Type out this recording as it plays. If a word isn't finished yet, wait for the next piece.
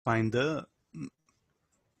Find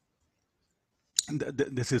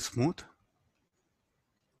this is smooth.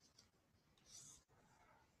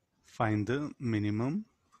 Find the minimum.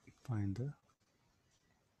 Find the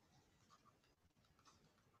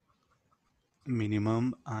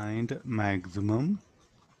minimum and maximum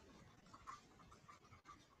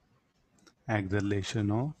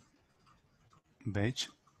acceleration of wedge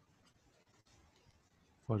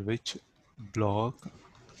for which block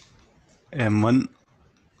M1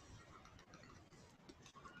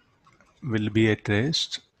 will be at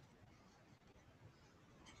rest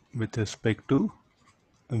with respect to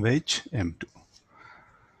wedge M2.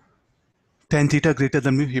 Tan theta greater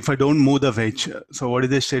than mu. If I don't move the wedge, so what is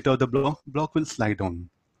the state of the block? Block will slide down.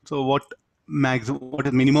 So what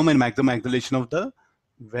is minimum and maximum acceleration of the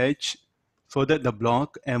wedge so that the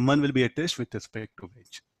block M1 will be at rest with respect to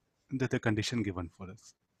wedge? That's the condition given for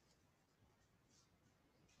us.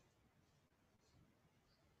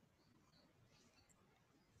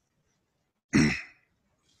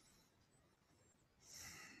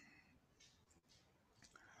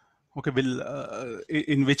 Okay,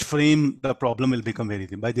 in which frame the problem will become very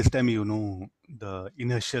thin. By this time, you know the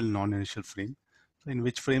inertial, non-inertial frame. So in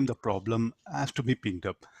which frame the problem has to be picked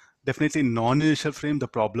up. Definitely non-inertial frame, the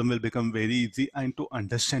problem will become very easy and to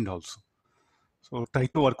understand also. So try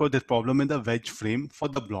to work out this problem in the wedge frame for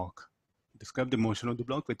the block. Describe the motion of the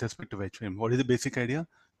block with respect to wedge frame. What is the basic idea?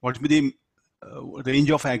 What will be the range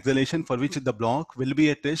of acceleration for which the block will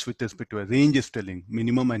be at rest with respect to a range is telling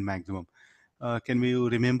minimum and maximum. Can we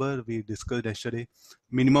remember we discussed yesterday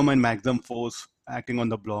minimum and maximum force acting on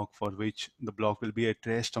the block for which the block will be at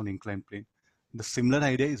rest on inclined plane. The similar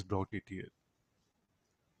idea is brought it here.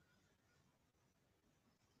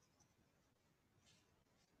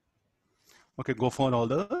 Okay, go for all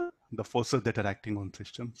the forces that are acting on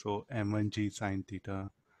system. So M1G sine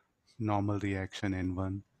theta, normal reaction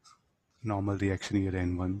N1, normal reaction here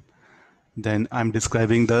N1. Then I'm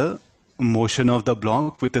describing the motion of the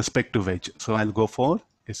block with respect to wedge. So I'll go for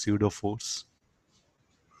a pseudo force.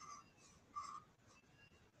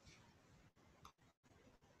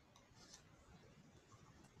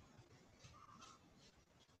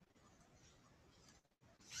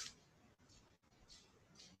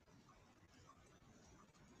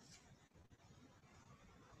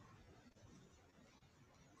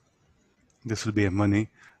 This will be M1A.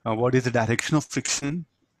 What is the direction of friction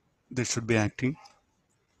that should be acting?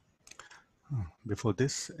 Before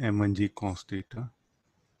this, M1G cos theta.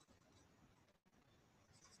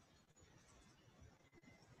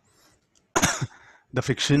 The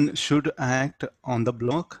friction should act on the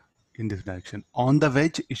block in this direction. On the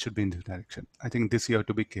wedge, it should be in this direction. I think this you have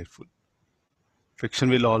to be careful. Friction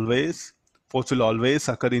will always, force will always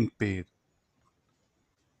occur in pair.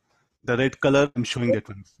 The red color, I'm showing that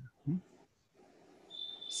one.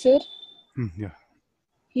 Sir, Yeah.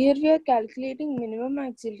 here we are calculating minimum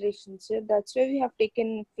acceleration, sir. That's why we have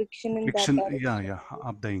taken friction in Friction, that direction. yeah,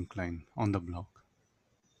 up the incline on the block.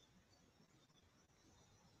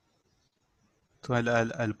 So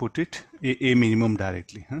I'll put it a minimum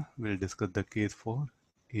directly. Huh? We'll discuss the case for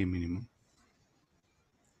a minimum.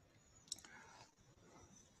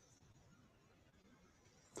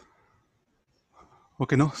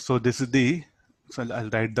 Okay, no. So this is the. So I'll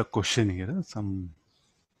write the question here.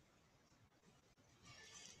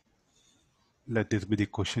 Let this be the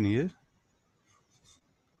question here.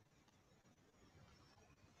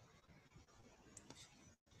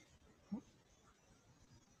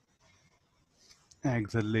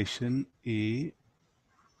 Acceleration A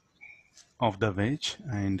of the wedge,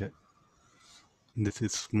 and this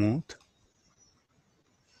is smooth.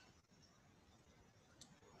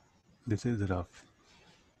 This is rough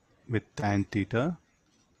with tan theta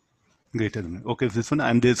greater than. Okay, this one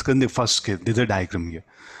I'm discussing the first case. This is a diagram here.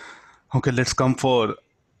 Okay, let's come for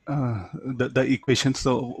the equations.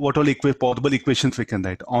 So what all possible equations we can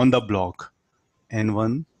write on the block?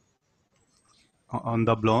 N1 on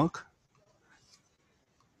the block.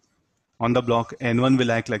 On the block, N1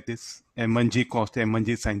 will act like this. M1G cos theta,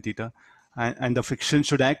 M1G sin theta, and the friction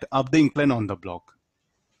should act up the incline on the block.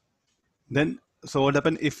 Then, so what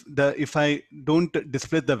happens if I don't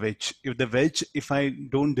displace the wedge? If I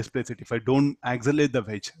don't displace it, if I don't accelerate the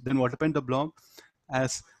wedge, then what happens? The block,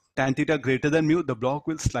 as tan theta greater than mu, the block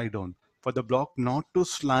will slide down. For the block not to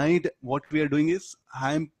slide, what we are doing is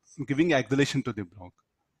I'm giving acceleration to the block,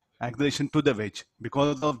 acceleration to the wedge.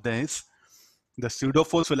 Because of this, the pseudo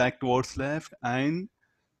force will act towards left, and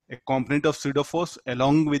a component of pseudo force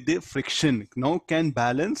along with the friction now can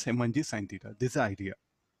balance M1G sin theta. This is the idea.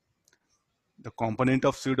 The component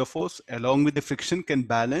of pseudo force along with the friction can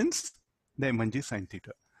balance the M1G sin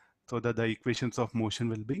theta. so that the equations of motion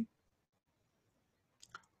will be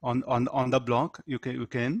on the block. You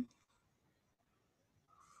can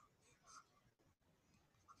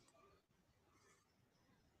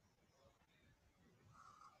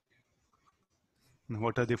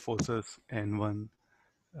what are the forces? N1,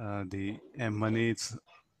 the M1 is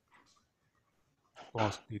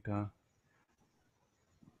cos theta,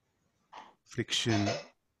 friction,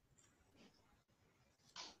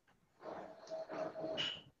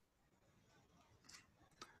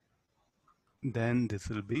 then this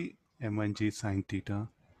will be M1G sine theta,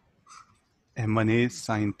 M1A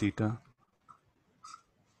sine theta,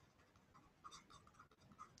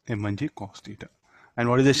 M1G cos theta. And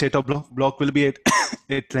what is the state of block? Block will be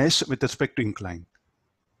at rest with respect to incline.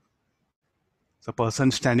 So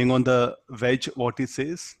person standing on the wedge, what it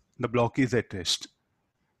says, the block is at rest.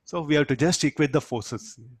 So we have to just equate the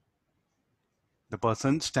forces. The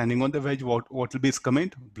person standing on the wedge, what will be his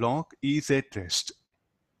comment? Block is at rest.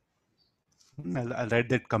 I'll write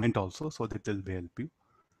that comment also so that it will help you.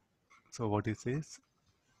 So what it says,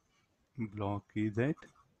 block is at.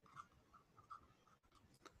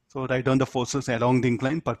 So write down the forces along the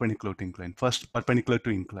incline, perpendicular to incline. First, perpendicular to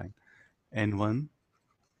incline. N1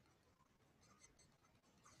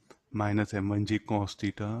 minus M1G cos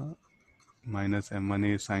theta minus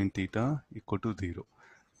M1A sin theta equal to 0.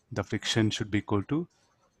 The friction should be equal to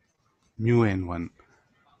mu N1.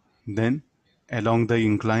 Then along the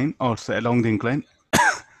incline,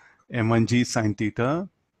 M1G sin theta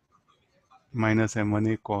minus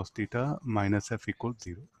M1A cos theta minus F equals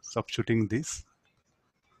 0. Substituting this,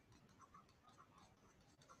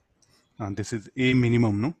 and this is A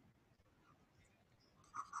minimum, no?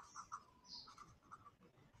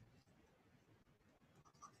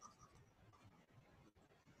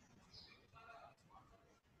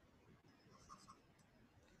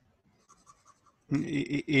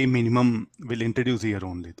 A minimum will introduce here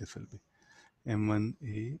only. This will be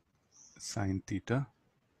M1A sin theta,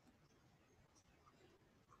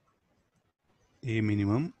 A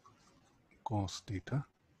minimum cos theta,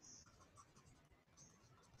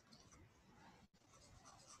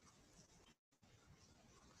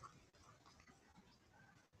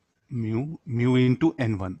 mu into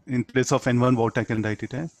N1. In place of N1, what I can write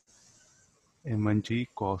it as? M1G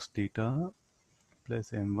cos theta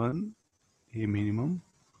plus M1 A minimum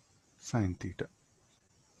sin theta.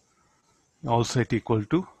 All set equal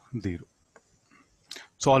to 0.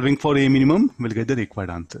 Solving for A minimum, we'll get the required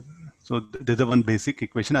answer. So there's a one basic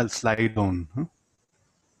equation. I'll slide down.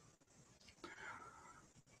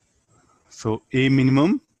 So A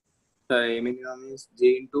minimum. The A minimum is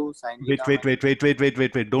J into sin theta.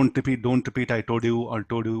 Wait. Don't repeat. I told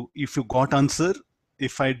you. If you got answer,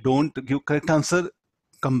 if I don't give correct answer,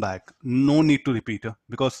 come back. No need to repeat,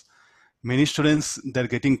 because many students, they're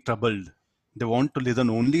getting troubled. They want to listen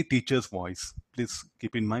only teacher's voice. Please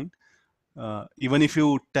keep in mind. Even if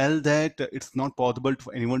you tell that it's not possible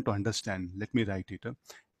for anyone to understand, let me write it.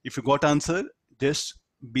 If you got answer, just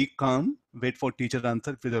be calm, wait for teacher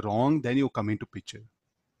answer. If it's wrong, then you come into picture.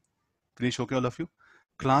 Finish, okay, all of you?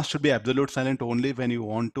 Class should be absolute silent only when you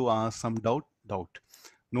want to ask some doubt.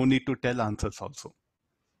 No need to tell answers also.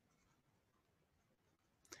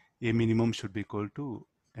 A minimum should be equal to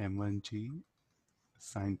M1G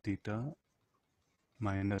sin theta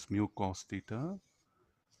minus mu cos theta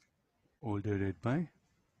all divided by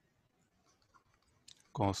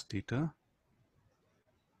cos theta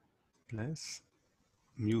plus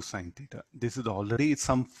mu sin theta. This is already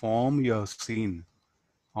some form you have seen.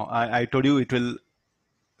 I told you it will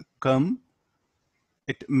come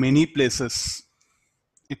at many places.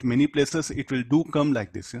 At many places, it will do come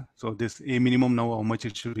like this. Yeah? So this A minimum now, how much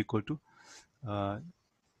it should be equal to?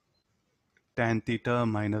 Tan theta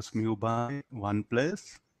minus mu by 1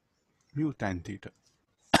 plus mu tan theta.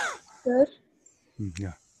 Sir?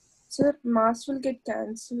 Yeah. Sir, mass will get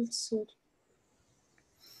cancelled, sir.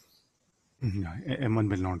 Yeah, M1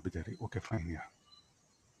 will not be there. Okay, fine, yeah.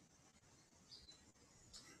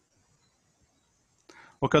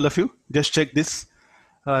 Okay, all of you, just check this.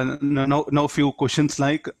 Now few questions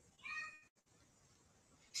like,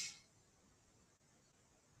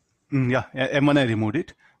 yeah, M1 I removed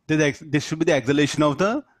it. This should be the acceleration of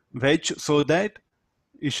the wedge, so that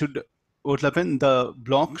it should, what will happen, the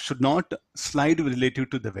block should not slide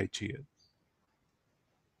relative to the wedge here.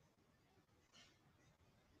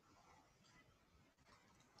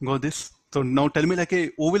 Got this? So now tell me, like,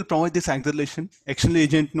 who will provide this acceleration? External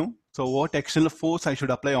agent, no? So what external force I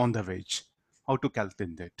should apply on the wedge? How to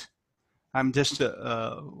calculate that? I'm just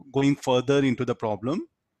going further into the problem.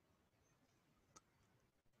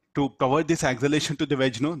 to provide this acceleration to the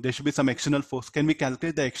wedge, no, there should be some external force. Can we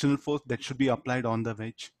calculate the external force that should be applied on the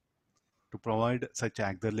wedge to provide such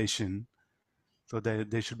acceleration? So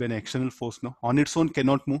there should be an external force, no? On its own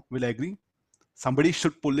cannot move, will I agree? Somebody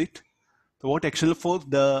should pull it. So what external force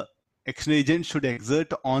the external agent should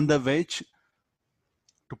exert on the wedge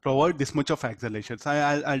to provide this much of acceleration? So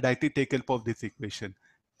I'll directly take help of this equation.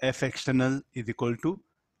 F external is equal to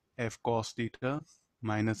F cos theta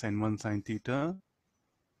minus N1 sin theta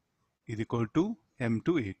is equal to M2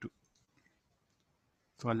 A2.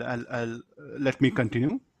 So I'll let me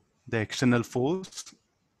continue. The external force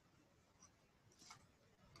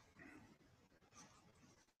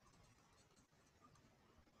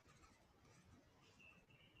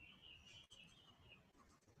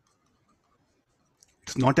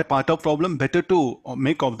it's not a part of problem. Better to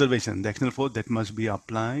make observation. The external force that must be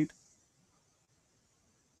applied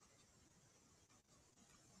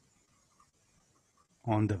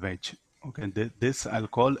on the wedge. Okay, this I'll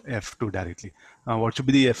call F2 directly. What should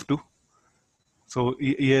be the F2? So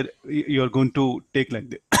here you're going to take like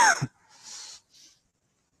this.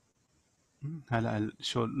 I'll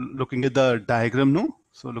show, looking at the diagram, no?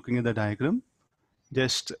 So looking at the diagram,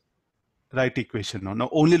 just write equation now. Now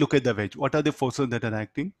only look at the wedge. What are the forces that are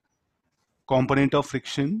acting? Component of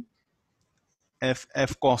friction, F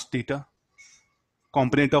cos theta.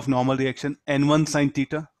 Component of normal reaction, N1 sin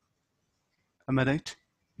theta. Am I right?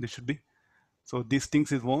 This should be. So these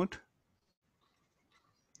things is what?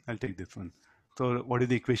 I'll take this one. So what is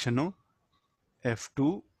the equation now?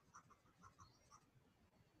 F2.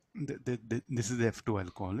 This is F2, I'll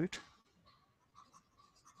call it.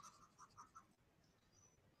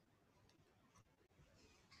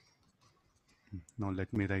 Now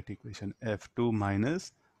let me write equation F2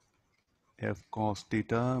 minus F cos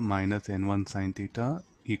theta minus N1 sin theta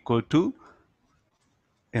equal to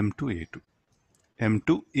M2 A2.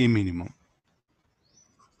 M2 A minimum.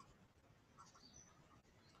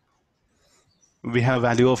 We have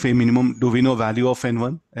value of A minimum. Do we know value of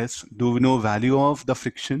N1? Yes. Do we know value of the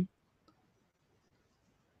friction?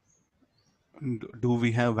 Do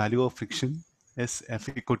we have value of friction? Yes, F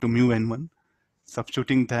equal to mu N1.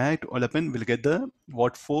 Substituting that, all happen, we'll get the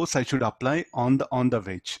what force I should apply on the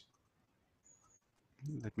wedge.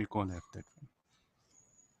 Let me call F that one.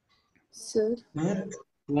 Sir,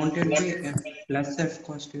 Won't it be F plus F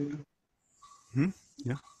cos theta?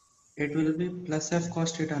 Yeah. It will be plus F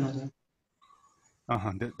cos theta, no sir?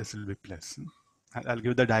 This will be plus. I'll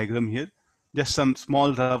give the diagram here. Just some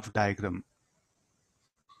small rough diagram.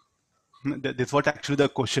 This is what actually the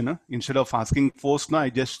question. Instead of asking force, now I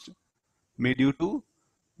just made you to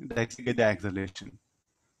directly get the acceleration.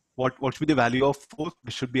 What should be the value of force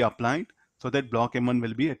that should be applied so that block M1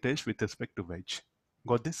 will be attached with respect to wedge?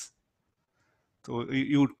 Got this? So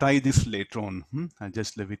you try this later on. I'll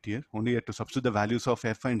just leave it here. Only you have to substitute the values of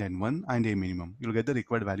F and N1 and A minimum. You'll get the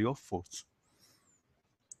required value of force.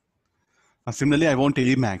 Similarly, I want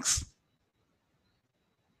A max.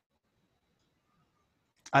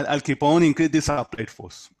 I'll keep on increase this applied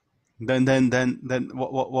force. Then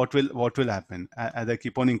what will happen as I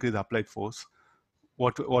keep on increase applied force?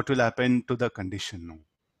 What will happen to the condition now?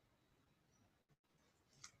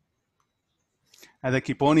 As I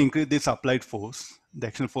keep on increase this applied force, the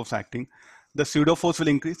external force acting, the pseudo force will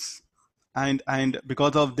increase, and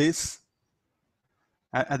because of this,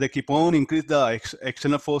 as I keep on increase the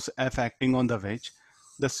external force F acting on the wedge,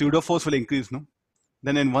 the pseudo force will increase, no?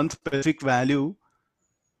 Then in one specific value,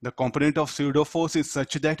 the component of pseudo force is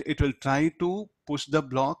such that it will try to push the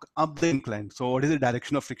block up the incline. So what is the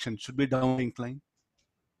direction of friction? Should be down the incline.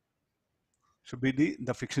 Should be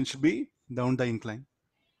the friction should be down the incline.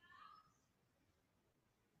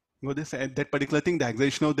 Go this at that particular thing, the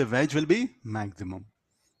acceleration of the wedge will be maximum.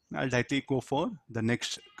 I'll directly go for the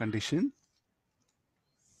next condition.